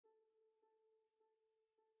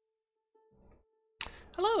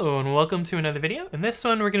Hello and welcome to another video. In this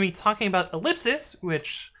one we're going to be talking about ellipsis,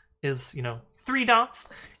 which is, three dots.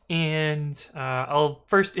 And I'll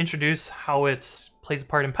first introduce how it plays a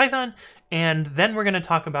part in Python, and then we're going to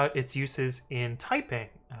talk about its uses in typing,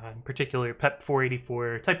 in particular PEP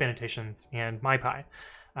 484 type annotations and mypy.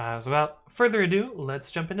 So without further ado,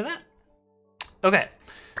 let's jump into that. Okay,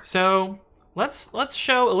 so let's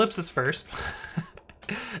show ellipsis first.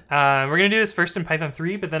 We're going to do this first in Python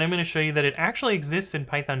 3, but then I'm going to show you that it actually exists in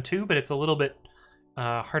Python 2, but it's a little bit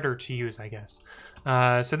harder to use, I guess.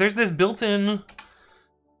 So there's this built-in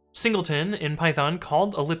singleton in Python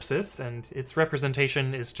called ellipsis, and its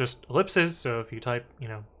representation is just ellipses. So if you type,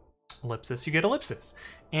 ellipsis, you get ellipsis.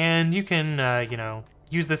 And you can,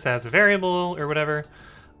 use this as a variable or whatever,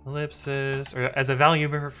 ellipsis, or as a value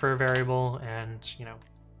for a variable, and,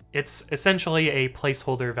 it's essentially a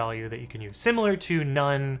placeholder value that you can use, similar to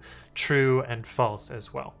none, true, and false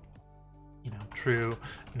as well. True,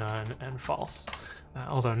 none, and false.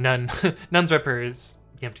 Although none's repr is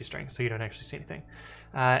the empty string, so you don't actually see anything.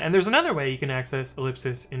 And there's another way you can access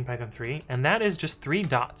ellipsis in Python 3, and that is just 3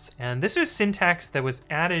 dots. And this is syntax that was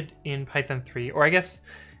added in Python 3, or I guess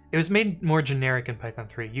it was made more generic in Python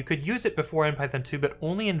 3. You could use it before in Python 2, but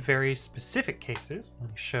only in very specific cases. Let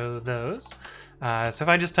me show those. So if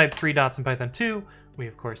I just type 3 dots in Python 2, we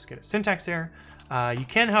of course get a syntax error. You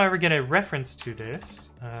can, however, get a reference to this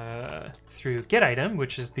through getItem,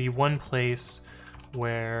 which is the one place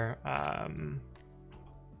where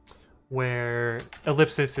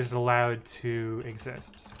ellipsis is allowed to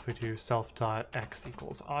exist. So if we do self.x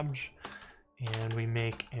equals obj, and we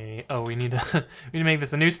make a we need to make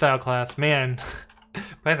this a new style class. Man,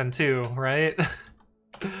 Python 2, right?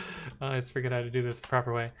 I always forget how to do this the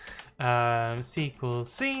proper way. C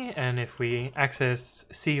equals C, and if we access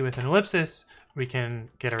C with an ellipsis, we can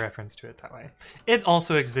get a reference to it that way. It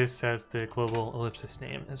also exists as the global ellipsis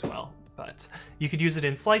name as well, but you could use it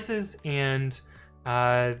in slices, and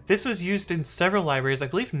this was used in several libraries. I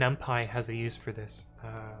believe NumPy has a use for this,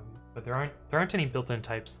 but there aren't any built-in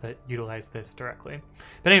types that utilize this directly.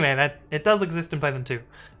 But anyway, it does exist in Python 2,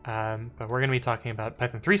 but we're going to be talking about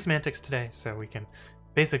Python 3 semantics today, so we can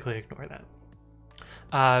basically ignore that.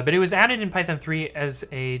 But it was added in Python 3 as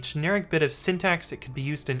a generic bit of syntax. It could be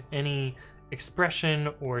used in any expression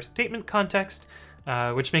or statement context,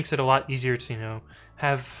 which makes it a lot easier to,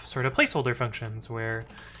 have sort of placeholder functions where,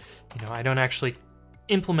 I don't actually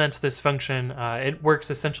implement this function. It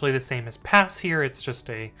works essentially the same as pass here. It's just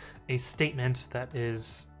a statement that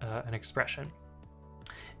is an expression.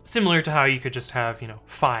 Similar to how you could just have,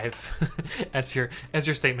 5 as your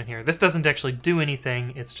statement here. This doesn't actually do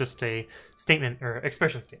anything. It's just a statement or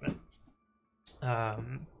expression statement.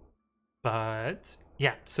 But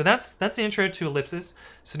yeah, so that's the intro to ellipsis.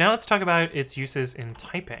 So now let's talk about its uses in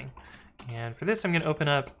typing. And for this, I'm going to open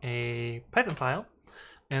up a Python file.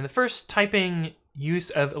 And the first typing use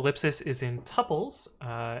of ellipsis is in tuples,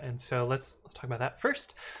 and so let's talk about that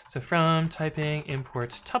first. So from typing import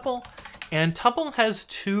tuple, and tuple has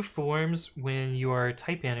 2 forms when you are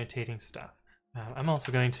type annotating stuff. I'm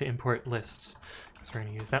also going to import lists, because we're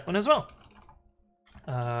going to use that one as well.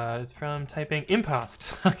 From typing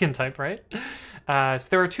impost, I can type, right? So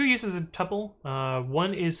there are 2 uses of tuple.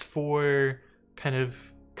 One is for kind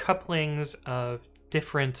of couplings of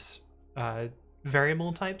different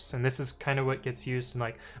variable types, and this is kind of what gets used in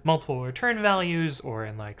like multiple return values, or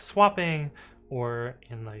in like swapping, or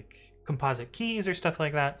in like composite keys or stuff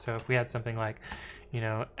like that. So if we had something like,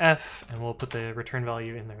 f, and we'll put the return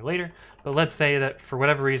value in there later, but let's say that for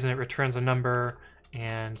whatever reason it returns a number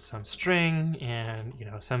and some string and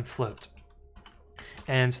some float.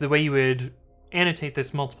 And so the way you would annotate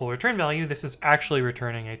this multiple return value, this is actually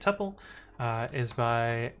returning a tuple, is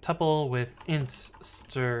by tuple with int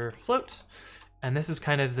stir float. And this is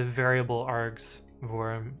kind of the variable args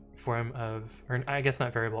form of, or I guess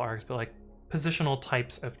not variable args, but like positional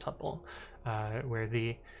types of tuple, where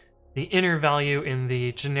the inner value in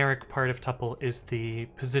the generic part of tuple is the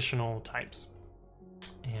positional types.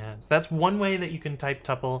 And so that's one way that you can type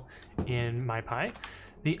tuple in mypy.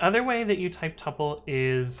 The other way that you type tuple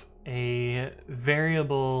is a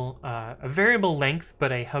variable length,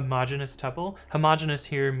 but a homogeneous tuple. Homogeneous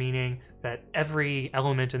here meaning that every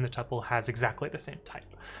element in the tuple has exactly the same type.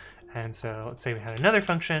 And so let's say we had another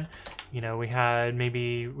function, we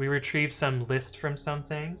retrieve some list from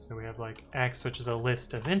something. So we have like x, which is a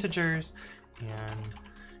list of integers, and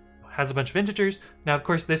has a bunch of integers. Now, of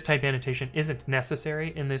course, this type annotation isn't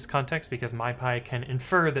necessary in this context because mypy can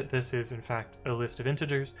infer that this is in fact a list of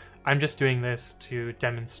integers. I'm just doing this to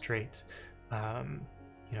demonstrate,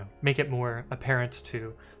 make it more apparent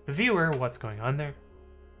to the viewer what's going on there.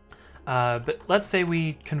 But let's say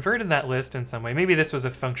we converted that list in some way. Maybe this was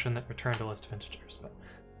a function that returned a list of integers. But,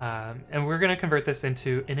 and we're going to convert this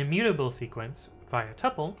into an immutable sequence via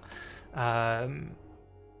tuple,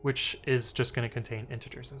 which is just going to contain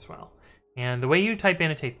integers as well. And the way you type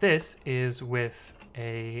annotate this is with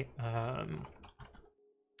a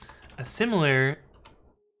similar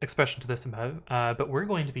expression to this above, but we're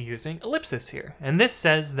going to be using ellipsis here. And this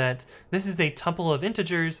says that this is a tuple of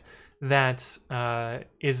integers that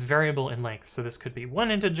is variable in length. So this could be 1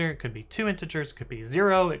 integer, it could be 2 integers, it could be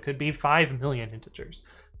 0, it could be 5 million integers.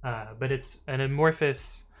 But it's an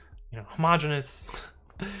amorphous, homogeneous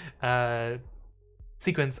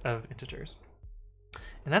sequence of integers.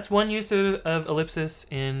 And that's one use of ellipsis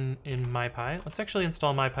in mypy. Let's actually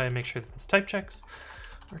install mypy and make sure that this type checks.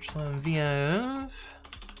 Virtual via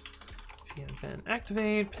vn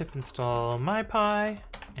activate pip install mypy,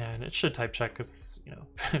 and it should type check because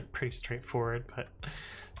it's pretty straightforward, but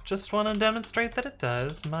just want to demonstrate that it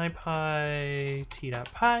does. Mypy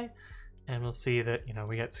t.py, and we'll see that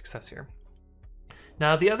we get success here.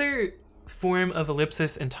 Now the other form of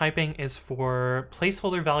ellipsis in typing is for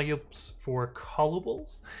placeholder values for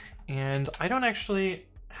callables, and I don't actually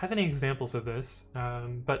have any examples of this,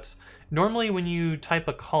 but normally when you type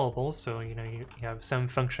a callable, so you have some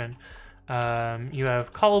function, you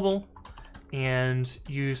have callable, and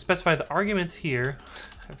you specify the arguments here.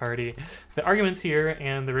 The arguments here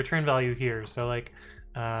and the return value here. So like,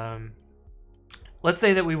 let's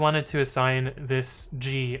say that we wanted to assign this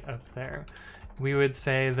G up there. We would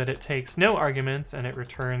say that it takes no arguments and it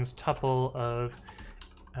returns tuple of,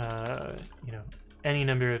 any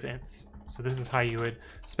number of ints. So this is how you would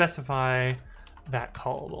specify that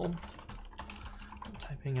callable. I'm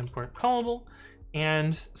typing import callable,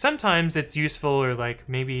 and sometimes it's useful, or like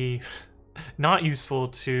maybe not useful,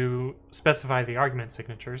 to specify the argument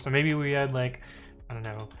signature. So maybe we had like, I don't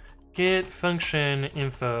know, get function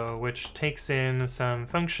info, which takes in some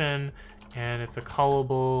function and it's a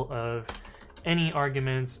callable of any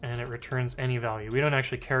arguments and it returns any value. We don't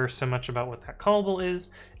actually care so much about what that callable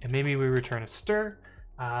is, and maybe we return a stir.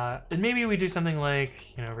 And maybe we do something like,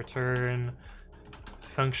 return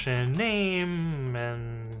function name,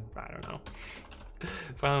 and I don't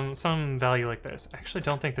know, some value like this. I actually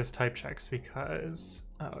don't think this type checks because,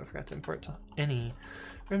 I forgot to import any.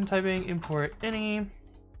 Rem typing import any.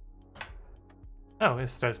 Oh,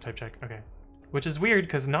 this does type check, okay. Which is weird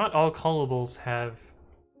because not all callables have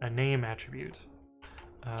a name attribute.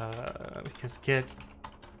 Because get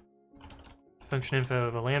function info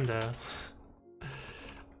of a lambda,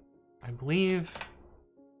 I believe,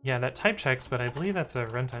 yeah, that type checks, but I believe that's a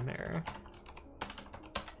runtime error.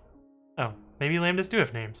 Oh, maybe lambdas do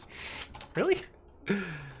have names. Really?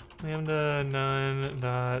 Lambda none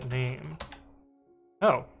dot name.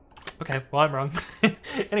 Oh, okay, well, I'm wrong.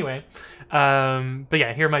 Anyway, but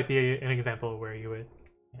yeah, here might be an example where you would,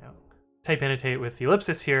 type annotate with the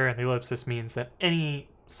ellipsis here, and the ellipsis means that any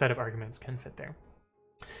set of arguments can fit there.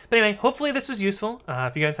 But anyway, hopefully this was useful.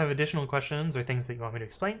 If you guys have additional questions or things that you want me to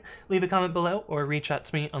explain, leave a comment below or reach out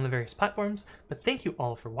to me on the various platforms. But thank you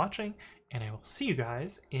all for watching, and I will see you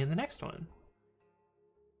guys in the next one.